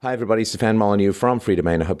Hi, everybody. Stefan Molyneux from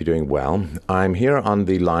Freedomain. I hope you're doing well. I'm here on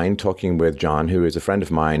the line talking with John, who is a friend of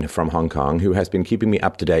mine from Hong Kong, who has been keeping me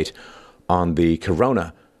up to date on the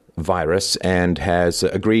coronavirus and has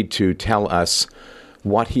agreed to tell us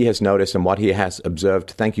what he has noticed and what he has observed.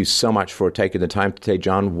 Thank you so much for taking the time today,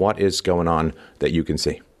 John. What is going on that you can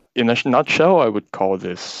see? In a nutshell, I would call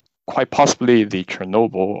this quite possibly the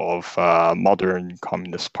Chernobyl of modern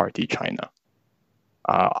Communist Party China.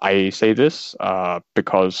 I say this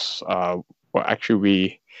because, actually,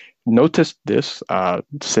 we noticed this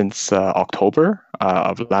since October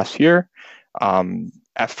of last year.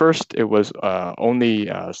 At first, it was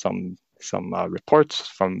only some reports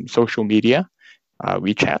from social media,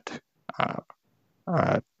 WeChat,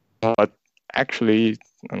 but actually,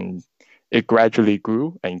 it gradually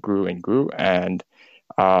grew and grew and grew, and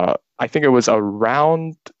I think it was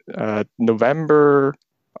around November,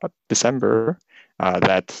 December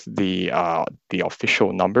that the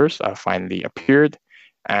official numbers finally appeared,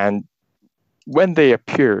 and when they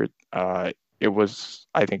appeared, it was,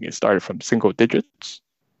 I think it started from single digits,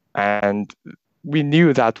 and we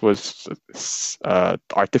knew that was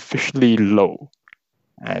artificially low,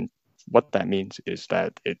 and what that means is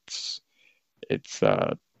that it's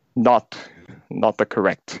not the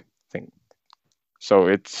correct thing. So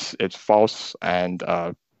it's false, and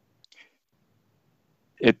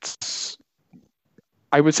it's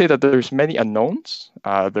I would say that there's many unknowns.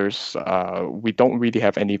 We don't really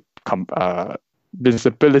have any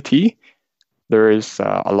visibility. There is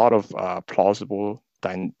a lot of plausible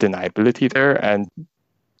deniability there, and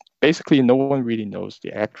basically no one really knows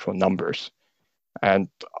the actual numbers. And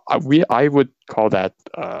I would call that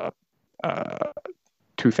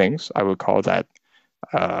two things. I would call that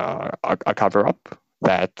a cover-up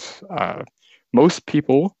that most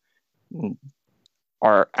people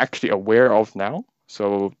are actually aware of now.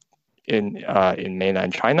 So in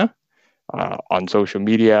mainland China, on social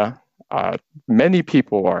media, many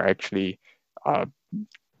people are actually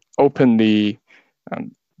openly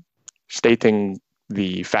stating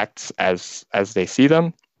the facts as they see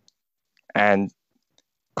them and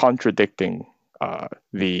contradicting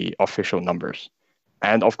the official numbers.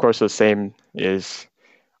 And of course, the same is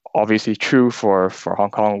obviously true for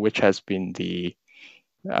Hong Kong, which has been the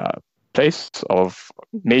place of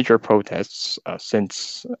major protests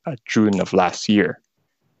since June of last year.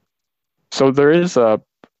 So there is a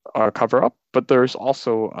cover-up, but there's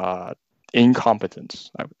also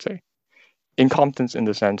incompetence, I would say. Incompetence in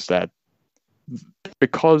the sense that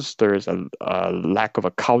because there is a lack of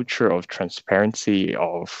a culture of transparency,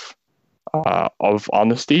 of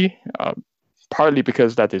honesty, partly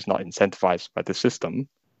because that is not incentivized by the system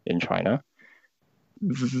in China.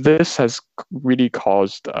 This has really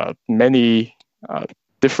caused many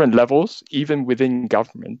different levels, even within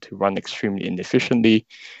government, to run extremely inefficiently,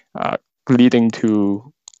 leading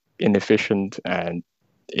to inefficient and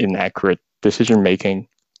inaccurate decision-making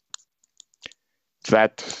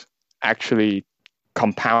that actually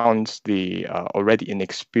compounds the already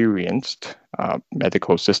inexperienced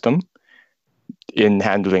medical system in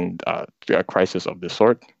handling a crisis of this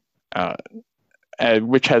sort,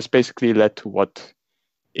 which has basically led to what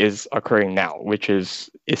is occurring now, which is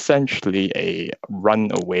essentially a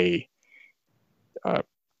runaway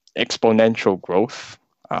exponential growth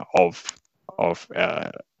of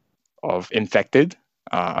infected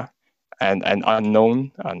and an unknown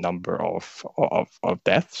number of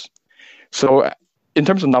deaths. So, in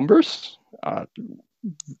terms of numbers,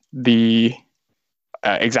 the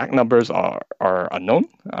exact numbers are unknown.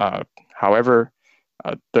 However,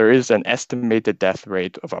 there is an estimated death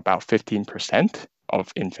rate of about 15%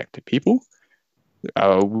 of infected people.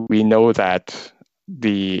 We know that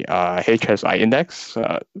the HSI index,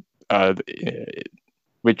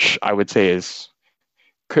 which I would say is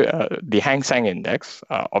the Hang Seng index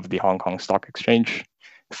of the Hong Kong Stock Exchange,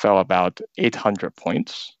 fell about 800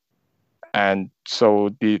 points. And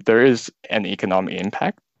so there is an economic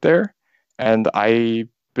impact there. And I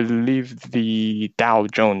believe the Dow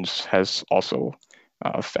Jones has also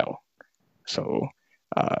fell, so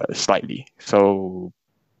slightly. So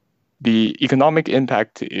the economic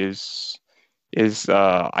impact is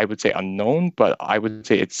I would say unknown, but I would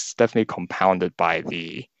say it's definitely compounded by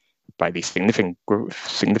the significant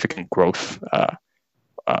growth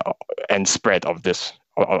and spread of this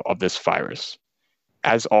virus.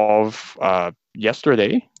 As of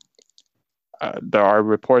yesterday, there are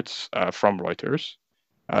reports from Reuters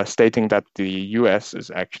stating that the U.S. is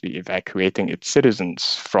actually evacuating its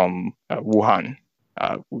citizens from Wuhan,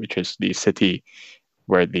 which is the city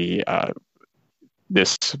where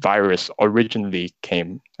this virus originally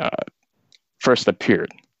first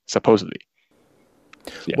appeared, supposedly.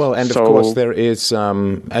 Yes. Well, and of course, there is,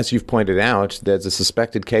 as you've pointed out, there's a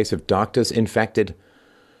suspected case of doctors infected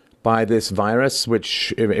by this virus,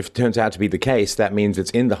 which, if it turns out to be the case, that means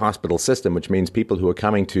it's in the hospital system, which means people who are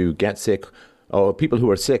coming to get sick or people who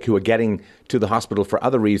are sick who are getting to the hospital for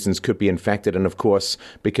other reasons could be infected. And of course,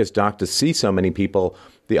 because doctors see so many people,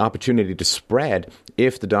 the opportunity to spread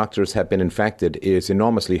if the doctors have been infected is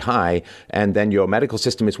enormously high. And then your medical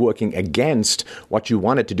system is working against what you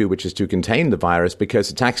want it to do, which is to contain the virus, because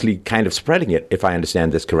it's actually kind of spreading it, if I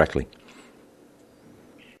understand this correctly.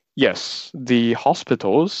 Yes, the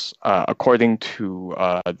hospitals, according to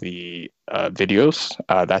the videos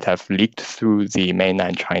that have leaked through the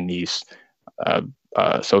mainland Chinese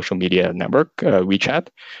social media network, WeChat,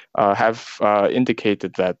 have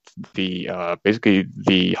indicated that basically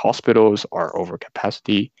the hospitals are over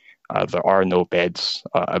capacity. There are no beds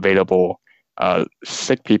available.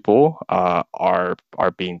 Sick people are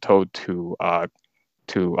being told to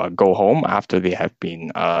go home after they have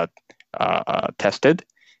been tested.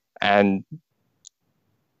 And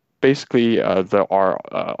basically, there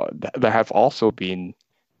have also been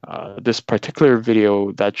this particular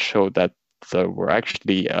video that showed that there were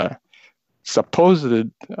actually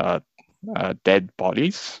supposed dead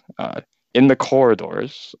bodies in the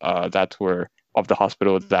corridors that were of the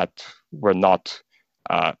hospital that were not,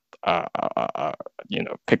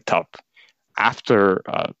 picked up after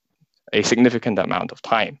a significant amount of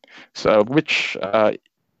time. So, which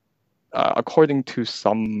according to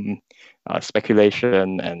some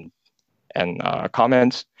speculation and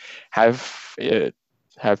comments, have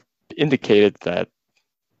indicated that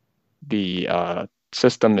the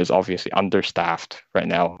system is obviously understaffed right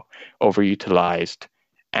now, overutilized,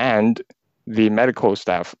 and the medical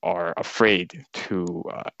staff are afraid to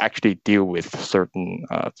actually deal with certain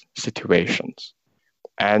situations.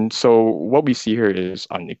 And so what we see here is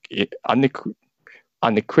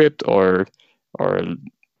unequipped or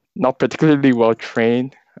not particularly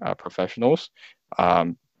well-trained professionals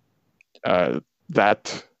that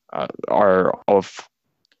are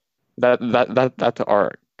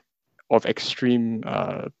of extreme.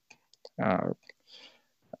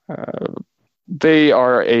 They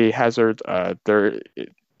are a hazard.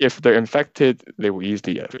 If they're infected, they will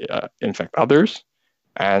easily infect others,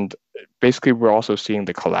 and basically, we're also seeing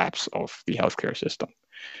the collapse of the healthcare system.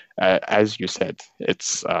 As you said,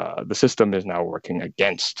 it's the system is now working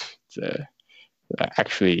against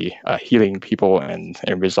actually healing people and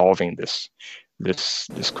resolving this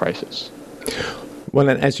crisis. Well,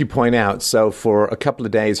 and as you point out, so for a couple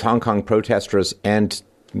of days, Hong Kong protesters and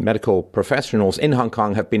medical professionals in Hong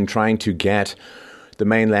Kong have been trying to get the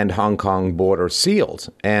mainland Hong Kong border sealed.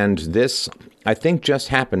 And this, I think, just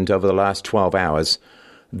happened over the last 12 hours.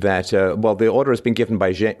 That, the order has been given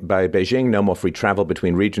by Beijing, no more free travel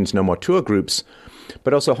between regions, no more tour groups.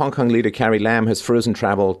 But also Hong Kong leader Carrie Lam has frozen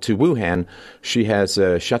travel to Wuhan. She has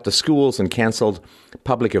shut the schools and cancelled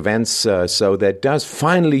public events. So there does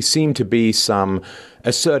finally seem to be some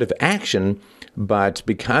assertive action. But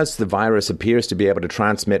because the virus appears to be able to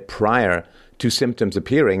transmit prior to symptoms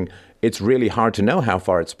appearing, it's really hard to know how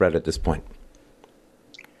far it's spread at this point.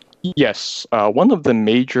 Yes, one of the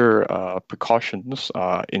major precautions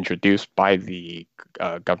introduced by the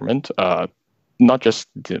government, not just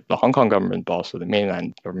the Hong Kong government, but also the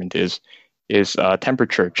mainland government, is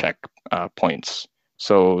temperature check points.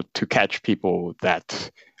 So to catch people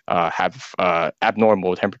that have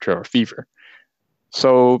abnormal temperature or fever.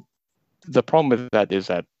 So the problem with that is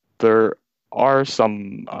that there are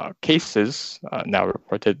some cases now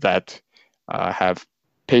reported that have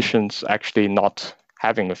patients actually not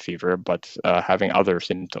having a fever, but having other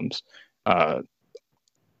symptoms.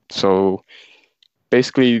 So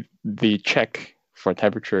basically, the check for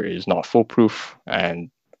temperature is not foolproof, and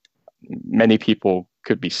many people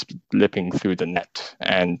could be slipping through the net.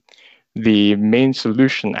 And the main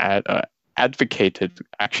solution advocated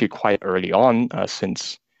actually quite early on,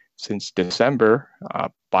 since December,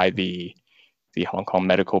 by the Hong Kong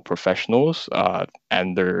medical professionals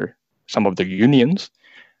and some of the unions,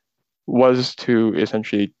 was to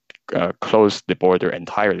essentially close the border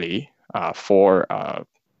entirely for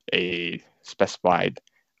a specified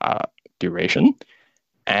duration.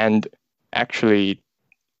 And actually,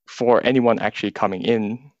 for anyone actually coming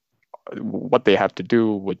in, what they have to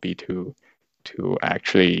do would be to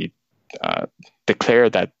actually declare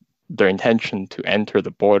that their intention to enter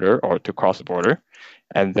the border or to cross the border,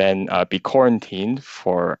 and then be quarantined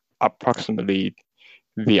for approximately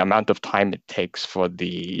the amount of time it takes for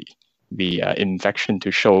the infection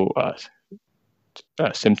to show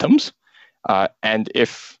symptoms. And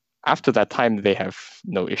if after that time they have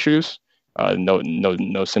no issues,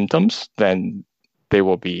 no symptoms, then they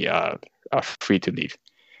will be free to leave.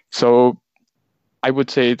 So I would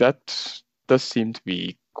say that does seem to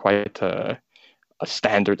be quite a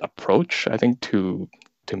standard approach, I think, to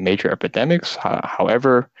major epidemics.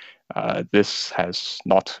 However, this has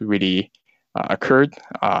not really occurred.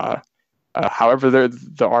 However,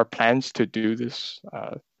 there are plans to do this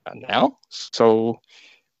now. So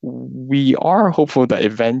we are hopeful that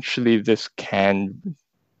eventually this can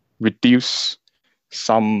reduce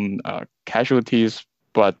some casualties,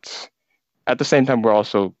 but at the same time, we're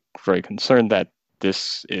also very concerned that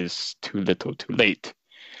this is too little too late.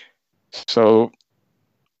 So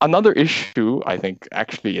another issue, I think,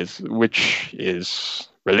 actually which is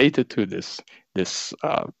related to this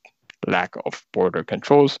lack of border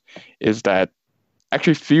controls, is that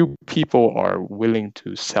actually few people are willing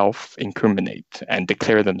to self-incriminate and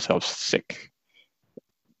declare themselves sick.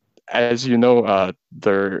 As you know,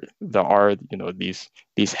 there are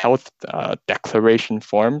these health declaration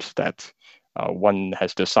forms that one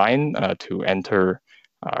has to sign to enter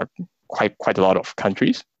quite a lot of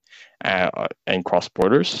countries and cross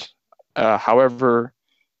borders. However,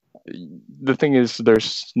 the thing is,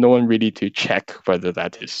 there's no one really to check whether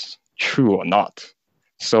that is true or not.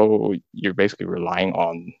 So you're basically relying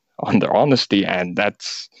on their honesty, and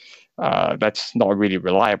that's not really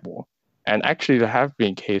reliable. And actually, there have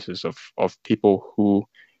been cases of people who,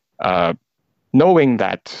 knowing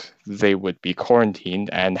that they would be quarantined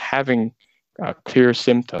and having clear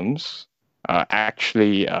symptoms,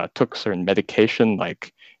 actually took certain medication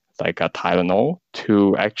like a Tylenol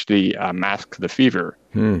to actually mask the fever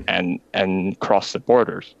and cross the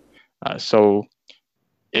borders. So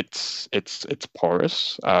it's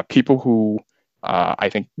porous. People who I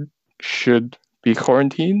think should be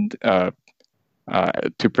quarantined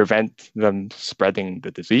to prevent them spreading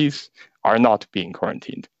the disease are not being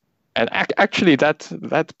quarantined. And actually,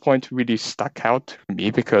 that point really stuck out to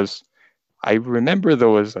me, because I remember there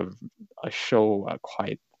was a show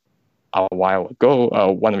quite a while ago,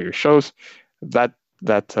 one of your shows, that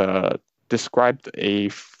described a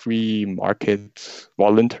free market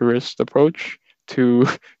voluntarist approach to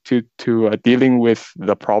dealing with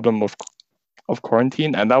the problem of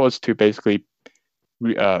quarantine, and that was to basically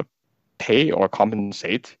pay or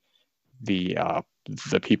compensate the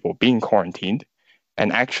people being quarantined,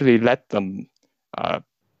 and actually let them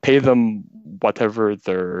pay them whatever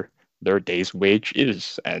their day's wage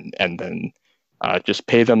is, and then just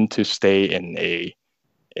pay them to stay in a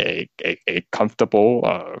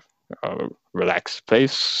comfortable, relaxed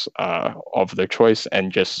place of their choice,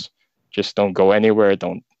 and just don't go anywhere,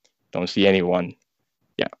 don't see anyone.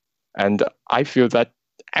 Yeah, and I feel that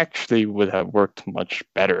actually would have worked much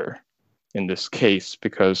better in this case,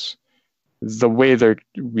 because the way that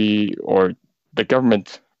the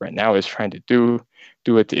government right now is trying to do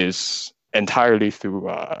it is entirely through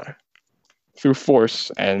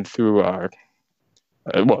force and through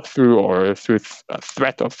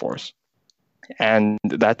threat of force, and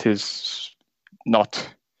that is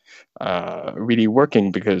not really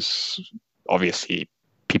working, because obviously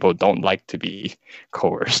people don't like to be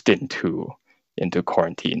coerced into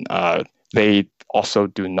quarantine. They also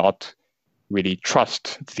do not really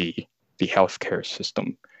trust the healthcare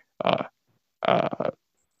system,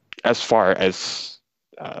 as far as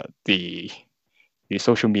the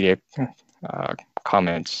social media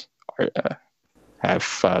comments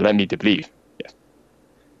have led me to believe. Yes.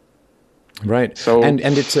 Right. So, and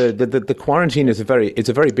it's the quarantine is a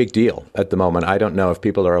very big deal at the moment. I don't know if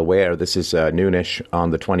people are aware. This is noonish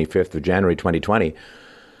on the 25th of January 2020.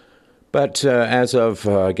 But as of,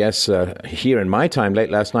 I guess, here in my time,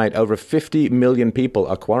 late last night, over 50 million people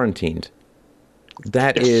are quarantined.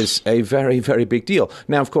 That yes. is a very, very big deal.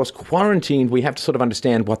 Now, of course, quarantine, we have to sort of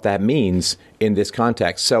understand what that means in this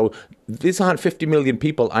context. So these aren't 50 million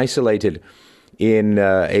people isolated in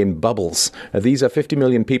bubbles. These are 50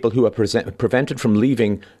 million people who are prevented from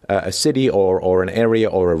leaving a city or an area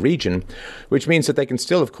or a region, which means that they can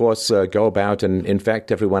still, of course, go about and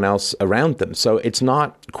infect everyone else around them. So it's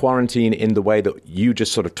not quarantine in the way that you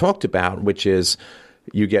just sort of talked about, which is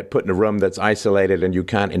you get put in a room that's isolated and you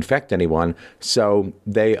can't infect anyone. So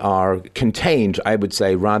they are contained, I would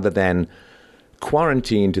say, rather than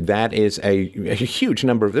quarantined. That is a huge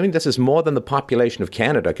number of, this is more than the population of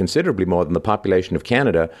Canada, considerably more than the population of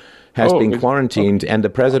Canada has been quarantined. And the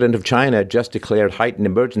president of China just declared heightened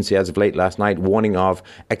emergency as of late last night, warning of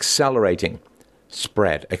accelerating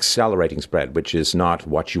spread, which is not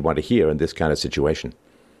what you want to hear in this kind of situation.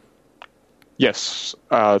 Yes.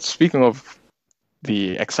 Speaking of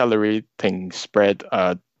the accelerating spread,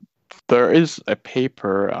 there is a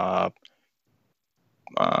paper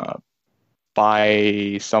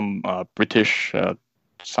by some British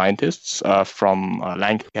scientists from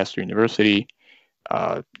Lancaster University,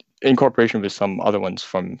 in cooperation with some other ones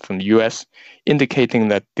from the US, indicating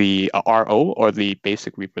that the RO, or the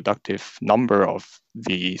basic reproductive number of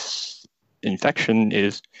these infection,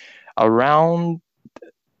 is around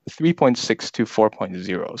 3.6 to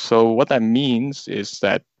 4.0. So what that means is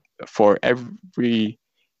that for every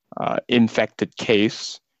infected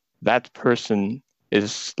case, that person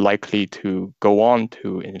is likely to go on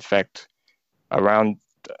to infect around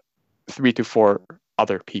 3 to 4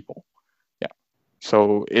 other people. Yeah.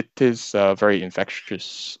 So it is a very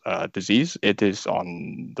infectious disease. It is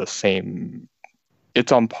on the same,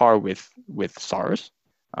 it's on par with SARS.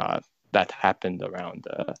 That happened around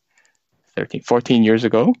 14 years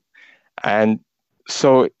ago. And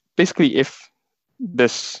so basically, if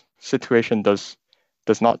this situation does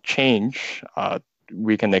not change,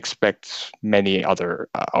 we can expect many other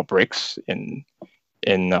outbreaks in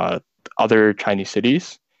other Chinese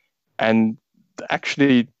cities. And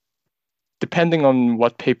actually, depending on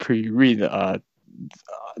what paper you read,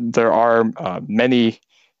 there are many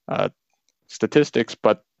statistics,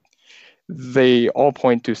 but they all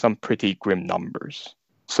point to some pretty grim numbers.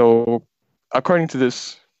 So according to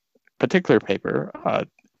this particular paper,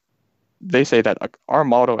 they say that our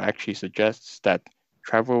model actually suggests that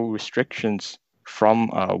travel restrictions from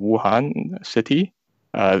Wuhan city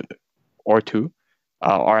or two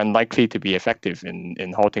are unlikely to be effective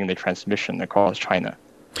in halting the transmission across China.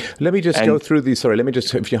 Let me just go through these. Sorry, let me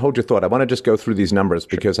just, if you hold your thought, I want to just go through these numbers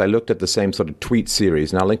because I looked at the same sort of tweet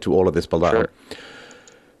series, and I'll link to all of this below. Sure.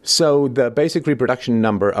 So the basic reproduction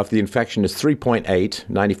number of the infection is 3.8,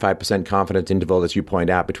 95% confidence interval, as you point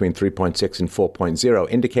out, between 3.6 and 4.0,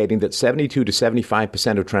 indicating that 72 to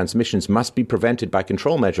 75% of transmissions must be prevented by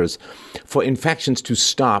control measures for infections to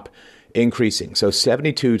stop increasing. So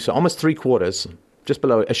 72, so almost 3/4, just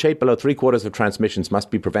below, a shade below 3/4 of transmissions must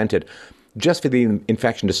be prevented just for the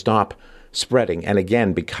infection to stop spreading. And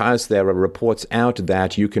again, because there are reports out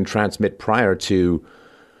that you can transmit prior to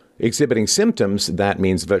exhibiting symptoms, that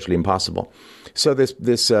means virtually impossible. So the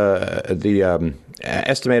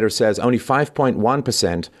estimator says only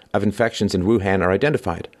 5.1% of infections in Wuhan are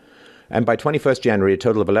identified. And by 21st January, a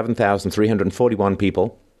total of 11,341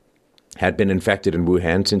 people had been infected in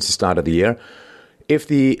Wuhan since the start of the year. If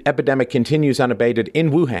the epidemic continues unabated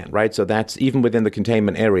in Wuhan, right, so that's even within the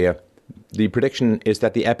containment area, the prediction is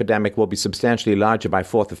that the epidemic will be substantially larger by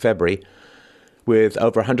 4th of February, with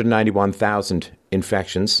over 191,000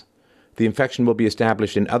 infections. The infection will be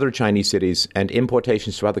established in other Chinese cities, and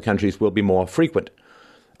importations to other countries will be more frequent.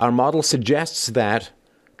 Our model suggests that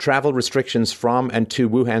travel restrictions from and to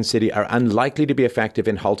Wuhan city are unlikely to be effective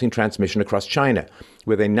in halting transmission across China.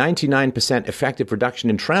 With a 99% effective reduction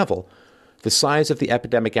in travel, the size of the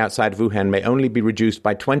epidemic outside of Wuhan may only be reduced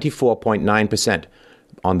by 24.9%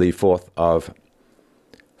 on the 4th of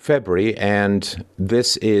February, and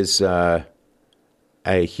this is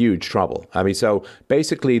a huge trouble. I mean, so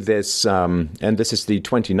basically this, and this is the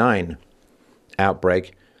 29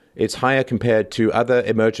 outbreak, it's higher compared to other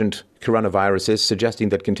emergent coronaviruses, suggesting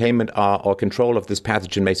that containment or control of this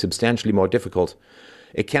pathogen may be substantially more difficult.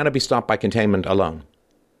 It cannot be stopped by containment alone.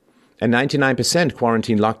 A 99%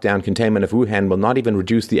 quarantine lockdown containment of Wuhan will not even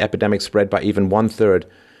reduce the epidemic spread by even 1/3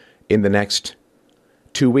 in the next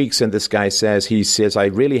 2 weeks. And this guy says, I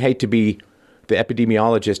really hate to be the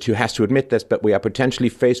epidemiologist who has to admit this, but we are potentially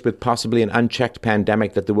faced with possibly an unchecked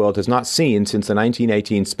pandemic that the world has not seen since the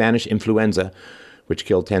 1918 Spanish influenza, which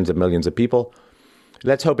killed tens of millions of people.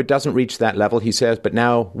 Let's hope it doesn't reach that level, he says, but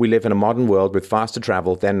now we live in a modern world with faster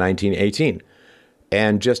travel than 1918.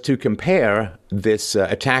 And just to compare this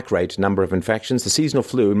attack rate, number of infections, the seasonal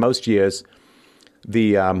flu, in most years,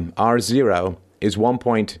 the R0 is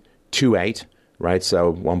 1.28, right?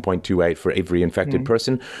 So 1.28 for every infected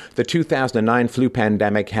person. The 2009 flu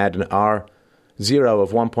pandemic had an R0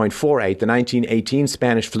 of 1.48. The 1918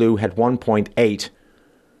 Spanish flu had 1.8.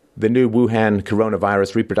 The new Wuhan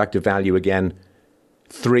coronavirus reproductive value, again,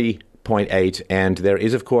 3.8. And there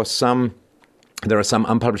is, of course, there are some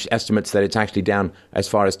unpublished estimates that it's actually down as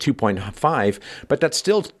far as 2.5, but that's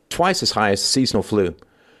still twice as high as seasonal flu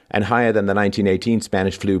and higher than the 1918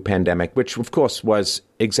 Spanish flu pandemic, which, of course, was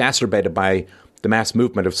exacerbated by the mass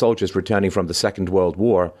movement of soldiers returning from the Second World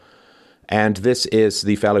War. And this is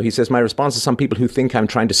the fellow. He says, my response to some people who think I'm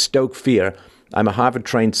trying to stoke fear. I'm a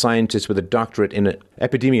Harvard-trained scientist with a doctorate in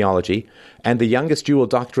epidemiology and the youngest dual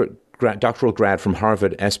doctoral grad from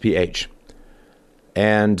Harvard SPH.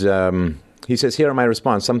 And he says, here are my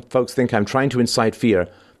response. Some folks think I'm trying to incite fear.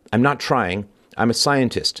 I'm not trying. I'm a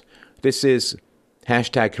scientist. This is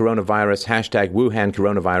Hashtag coronavirus, hashtag Wuhan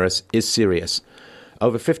coronavirus is serious.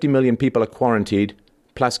 Over 50 million people are quarantined,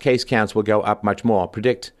 plus case counts will go up much more.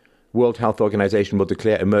 Predict World Health Organization will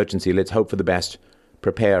declare emergency. Let's hope for the best,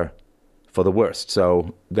 prepare for the worst.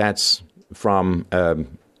 So that's from,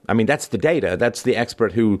 that's the data. That's the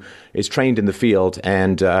expert who is trained in the field.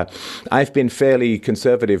 And I've been fairly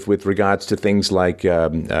conservative with regards to things like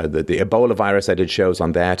the Ebola virus. I did shows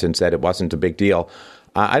on that and said it wasn't a big deal.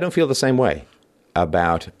 I don't feel the same way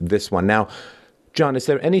about this one. Now, John, is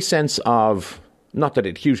there any sense of, not that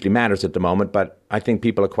it hugely matters at the moment, but I think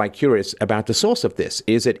people are quite curious about the source of this.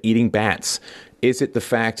 Is it eating bats? Is it the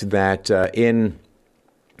fact that in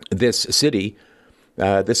this city,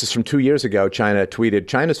 this is from 2 years ago, China tweeted,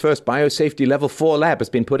 China's first biosafety level 4 lab has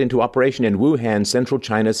been put into operation in Wuhan, central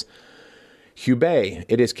China's Hubei.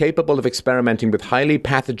 It is capable of experimenting with highly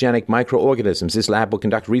pathogenic microorganisms. This lab will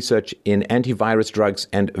conduct research in antivirus drugs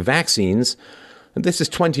and vaccines. And this is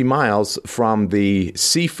 20 miles from the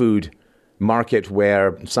seafood market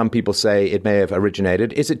where some people say it may have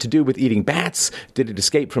originated. Is it to do with eating bats? Did it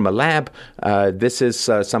escape from a lab? This is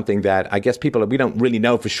something that I guess we don't really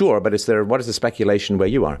know for sure, but what is the speculation where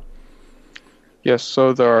you are? Yes,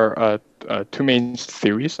 so there are two main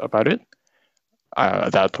theories about it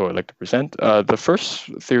that I would like to present. The first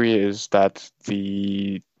theory is that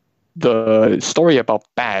the story about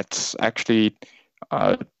bats actually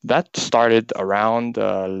that started around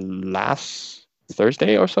last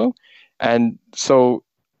Thursday or so. And so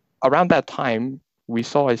around that time, we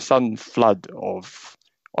saw a sudden flood of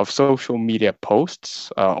social media posts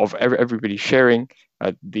of everybody sharing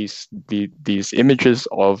these images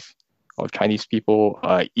of Chinese people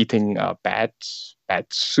eating bat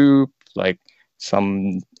soup, like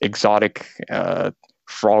some exotic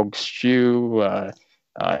frog stew,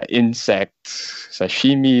 insect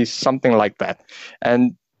sashimi, something like that.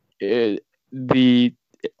 And the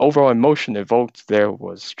overall emotion evoked there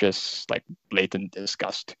was just like blatant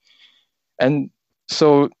disgust. And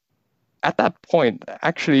so at that point,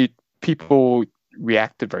 actually, people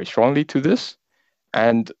reacted very strongly to this.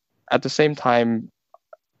 And at the same time,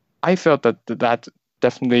 I felt that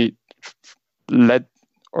definitely led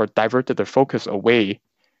or diverted the focus away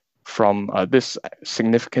from this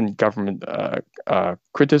significant government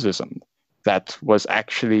criticism that was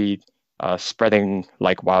actually spreading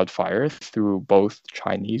like wildfire through both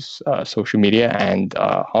Chinese social media and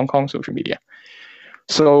Hong Kong social media.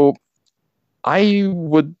 So I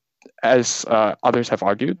would, as others have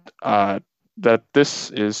argued, that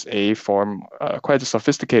this is a form, quite a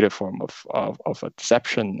sophisticated form of a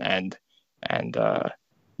deception, and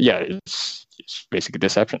it's basically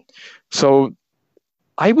deception. So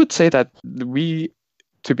I would say that we,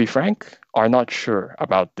 to be frank, are not sure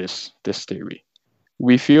about this theory.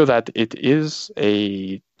 We feel that it is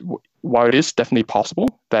while it is definitely possible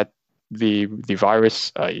that the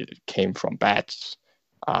virus came from bats,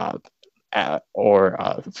 or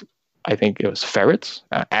I think it was ferrets,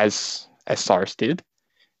 as SARS did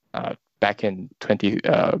back in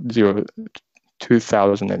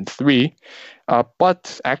 2003.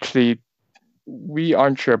 But actually, we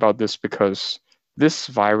aren't sure about this because this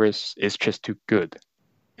virus is just too good.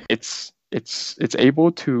 It's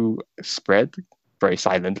able to spread very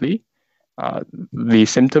silently. The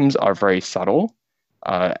symptoms are very subtle.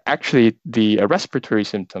 Actually, the respiratory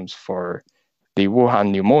symptoms for the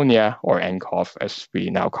Wuhan pneumonia, or nCoV as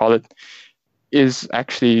we now call it, is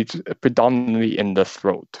actually predominantly in the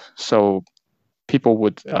throat. So people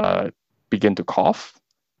would begin to cough.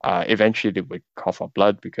 Eventually, they would cough up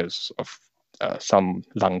blood because of some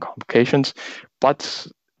lung complications. But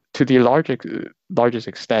to the largest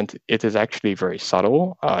extent, it is actually very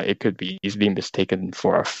subtle. It could be easily mistaken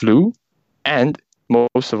for a flu. And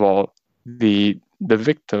most of all, the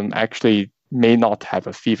victim actually may not have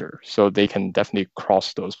a fever. So they can definitely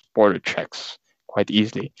cross those border checks quite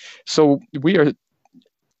easily. So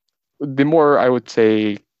the more, I would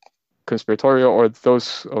say, conspiratorial, or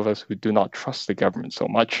those of us who do not trust the government so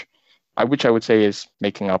much, which I would say is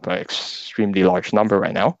making up an extremely large number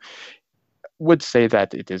right now, would say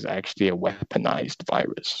that it is actually a weaponized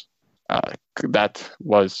virus that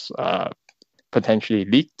was potentially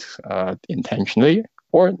leaked intentionally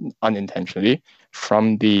or unintentionally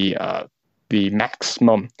from the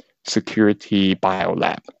maximum security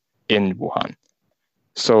biolab in Wuhan.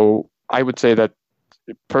 So I would say that,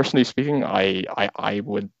 personally speaking, I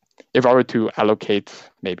would, if I were to allocate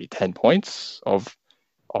maybe 10 points of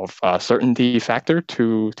certainty factor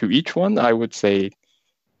to each one, I would say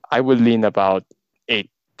I would lean about 8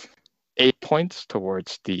 points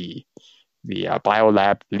towards the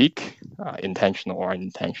biolab leak, intentional or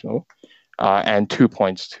unintentional, and 2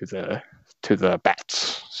 points to to the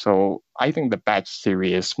bats. So I think the bats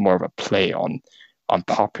theory is more of a play on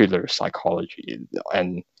popular psychology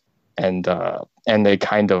and a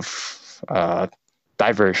kind of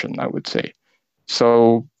diversion, I would say.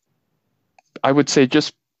 So I would say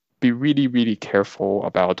just be really, really careful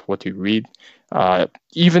about what you read.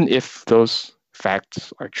 Even if those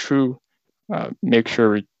facts are true, make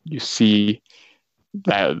sure you see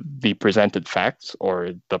that the presented facts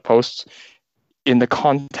or the posts in the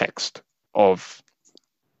context of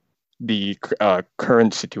the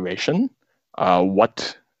current situation,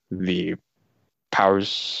 what the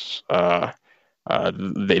powers, the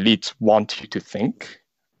elites want you to think,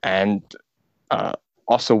 and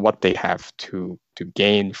also what they have to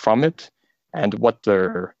gain from it, and what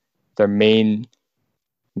their main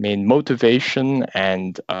motivation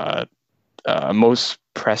and most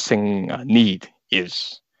pressing need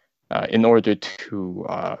is in order to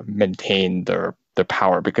maintain their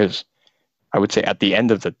power. Because I would say at the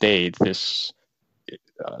end of the day, this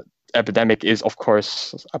epidemic is, of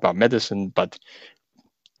course, about medicine, but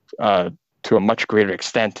to a much greater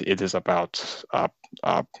extent, it is about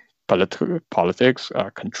politics,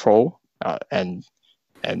 control, and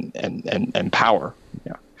power.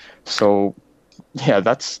 Yeah. So, yeah,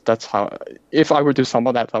 that's how. If I were to sum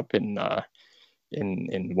all that up in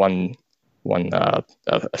one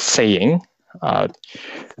saying,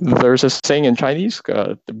 there's a saying in Chinese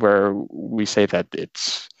where we say that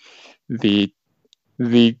it's the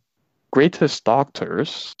greatest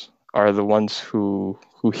doctors are the ones who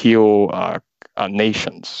heal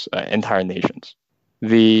nations, entire nations.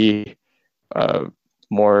 The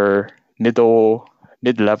more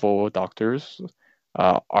mid-level doctors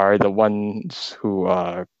are the ones who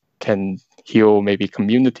can heal maybe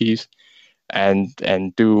communities and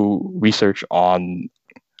do research on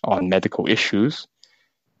medical issues.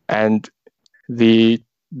 And the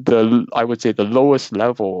I would say the lowest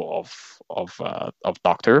level of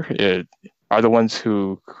doctor are the ones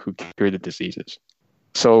who cure the diseases.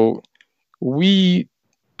 So we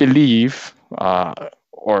believe,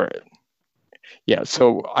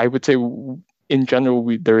 so I would say in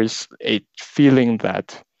general, there is a feeling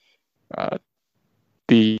that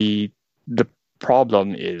the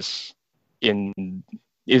problem is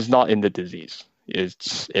not in the disease.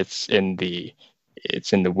 It's in the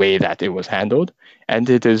way that it was handled, and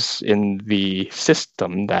it is in the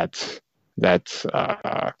system that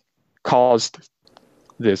caused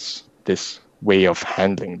this way of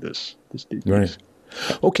handling this disease. Right.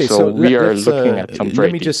 Okay, so we are looking at some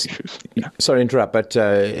very deep issues. Yeah. Sorry to interrupt, but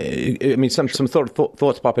I mean, some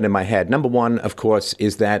thoughts popping in my head. Number one, of course,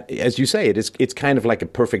 is that, as you say, it's kind of like a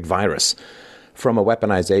perfect virus from a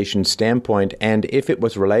weaponization standpoint. And if it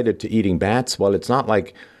was related to eating bats, well, it's not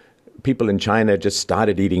like people in China just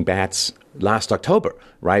started eating bats last October,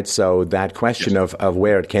 right? So that question of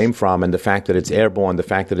where it came from and the fact that it's airborne, the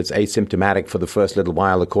fact that it's asymptomatic for the first little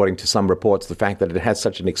while, according to some reports, the fact that it has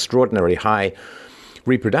such an extraordinary high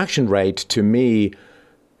reproduction rate, to me,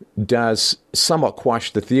 does somewhat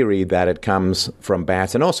quash the theory that it comes from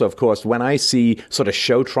bats. And also, of course, when I see sort of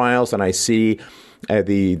show trials and I see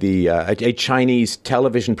a Chinese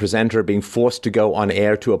television presenter being forced to go on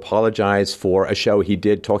air to apologize for a show he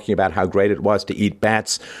did talking about how great it was to eat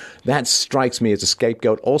bats, that strikes me as a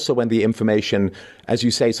scapegoat. Also, when the information, as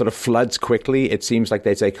you say, sort of floods quickly, it seems like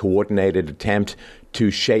there's a coordinated attempt to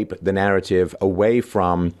shape the narrative away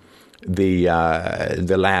from the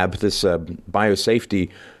lab, this biosafety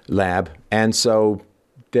lab. And so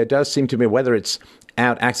there does seem to be, whether it's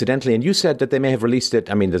out accidentally, and you said that they may have released it.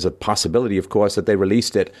 I mean, there's a possibility, of course, that they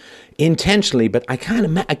released it intentionally, but I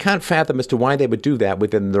can't fathom as to why they would do that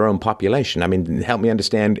within their own population. I mean, help me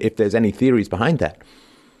understand if there's any theories behind that.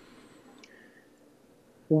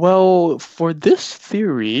 Well, for this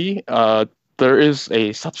theory, there is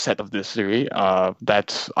a subset of this theory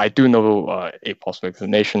that I do know a possible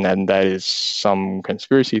explanation, and that is some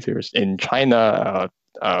conspiracy theorists in China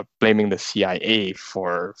blaming the CIA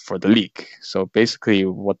for the leak. So basically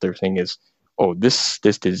what they're saying is, this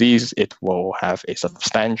disease, it will have a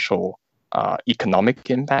substantial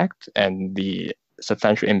economic impact, and the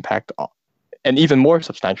substantial impact, and even more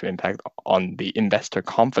substantial impact on the investor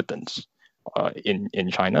confidence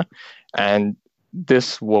in China. And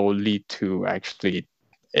this will lead to actually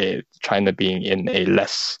China being in a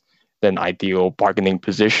less than ideal bargaining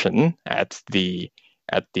position at the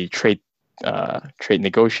trade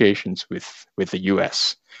negotiations with the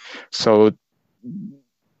US. So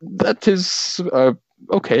that is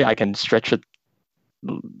okay. I can stretch it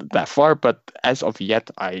that far, but as of yet,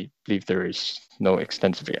 I believe there is no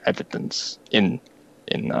extensive evidence in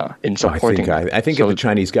in supporting. I think if the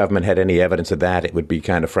Chinese government had any evidence of that, it would be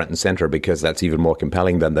kind of front and center, because that's even more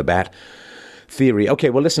compelling than the bat theory. Okay,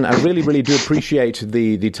 well, listen, I really, really do appreciate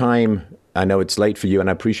the time. I know it's late for you, and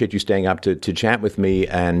I appreciate you staying up to chat with me.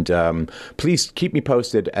 And please keep me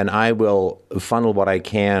posted, and I will funnel what I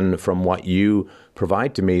can from what you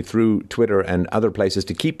provide to me through Twitter and other places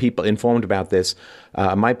to keep people informed about this.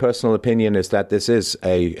 My personal opinion is that this is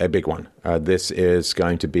a big one. This is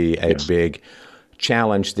going to be a big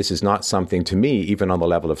challenge. This is not something to me, even on the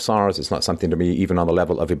level of SARS. It's not something to me, even on the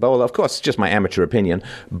level of Ebola. Of course, it's just my amateur opinion,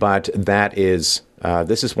 but that is,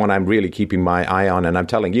 this is one I'm really keeping my eye on. And I'm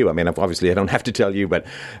telling you, I mean, obviously I don't have to tell you, but,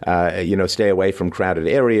 stay away from crowded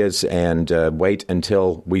areas and wait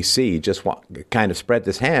until we see just what kind of spread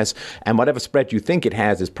this has. And whatever spread you think it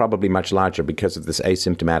has is probably much larger because of this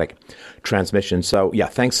asymptomatic transmission. So, yeah,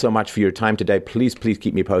 thanks so much for your time today. Please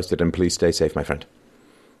keep me posted, and please stay safe, my friend.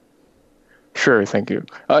 Sure, thank you.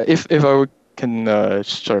 If I can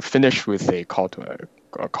sort of finish with a call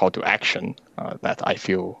to action that I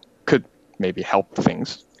feel could maybe help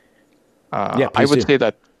things. I would say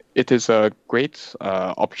that it is a great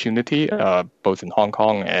opportunity, both in Hong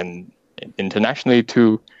Kong and internationally,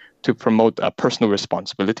 to promote personal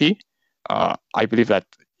responsibility. I believe that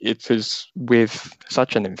it is with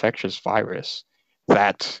such an infectious virus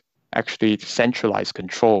that actually centralized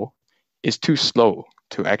control is too slow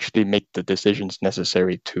to actually make the decisions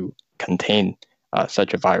necessary to contain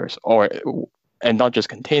such a virus, and not just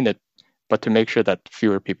contain it, but to make sure that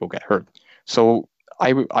fewer people get hurt. So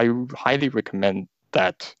I highly recommend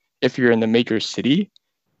that if you're in a major city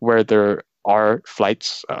where there are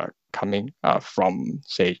flights coming from,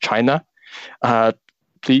 say, China,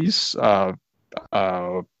 please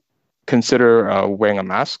consider wearing a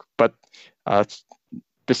mask. But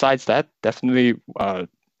besides that, definitely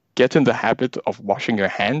get in the habit of washing your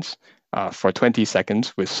hands for 20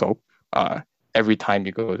 seconds with soap. Every time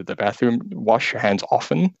you go to the bathroom, wash your hands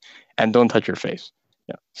often, and don't touch your face.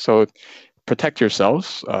 Yeah. So protect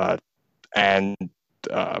yourselves, and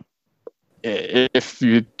if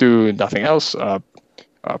you do nothing else,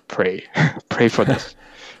 pray for this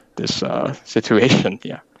situation.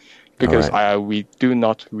 Yeah, because we do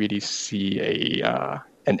not really see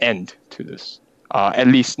an end to this. At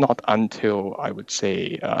least not until, I would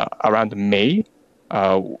say, around May,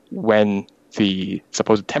 when the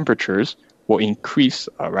supposed temperatures will increase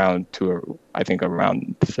around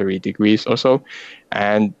 30 degrees or so,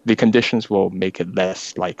 and the conditions will make it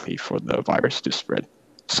less likely for the virus to spread.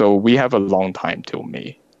 So we have a long time till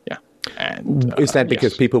May. Yeah. And is that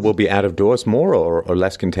because people will be out of doors more, or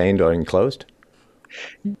less contained or enclosed?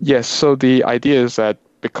 Yes. So the idea is that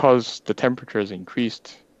because the temperature has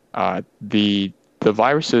increased, the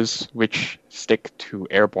viruses which stick to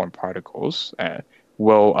airborne particles and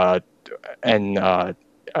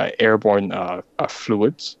airborne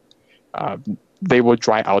fluids, they will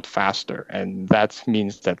dry out faster, and that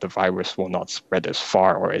means that the virus will not spread as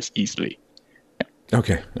far or as easily.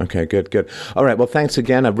 Okay, good. All right, well, thanks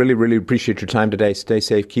again. I really, really appreciate your time today. Stay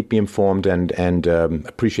safe, keep me informed, and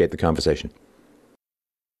appreciate the conversation.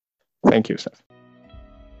 Thank you, Seth.